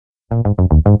Hey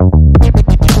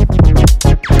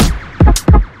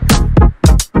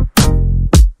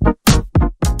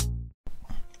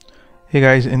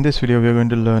guys, in this video we are going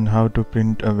to learn how to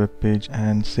print a web page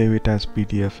and save it as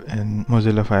PDF in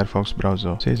Mozilla Firefox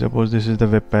browser. Say suppose this is the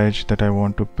web page that I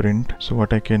want to print. So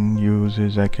what I can use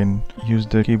is I can use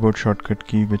the keyboard shortcut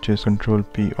key, which is Ctrl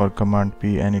P or Command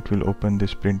P, and it will open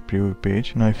this print preview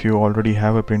page. Now if you already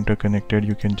have a printer connected,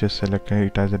 you can just select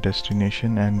it as a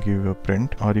destination and give a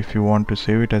print. Or if you want to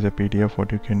save it as a PDF,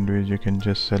 what you can do is you can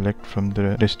just select from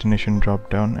the destination drop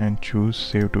down and choose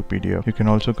save to PDF. You can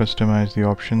also customize the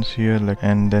options here,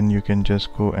 and then you can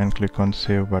just go and click on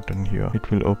save button here. It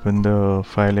will open the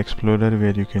file explorer where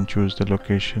you can choose the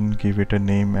location, give it a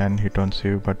name and hit on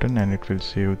save button, and it will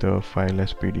save the file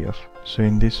as PDF. So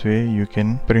in this way you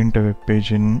can print a web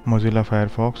page in Mozilla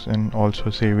Firefox and also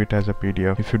save it as a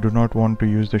PDF. If you do not want to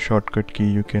use the shortcut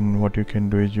key, what you can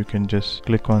do is you can just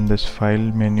click on this file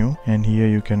menu, and here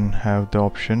you can have the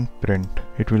option print.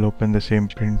 It will open the same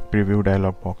print preview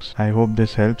dialog box. I hope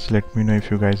this helps. Let me know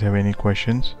if you guys have any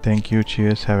questions. Thank you.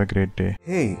 Cheers. Have a great day.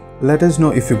 Hey, let us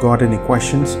know if you got any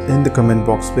questions in the comment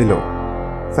box below.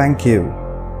 Thank you.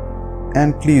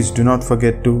 And please do not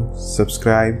forget to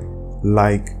subscribe,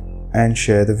 like, and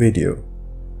share the video.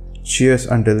 Cheers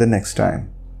until the next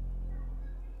time.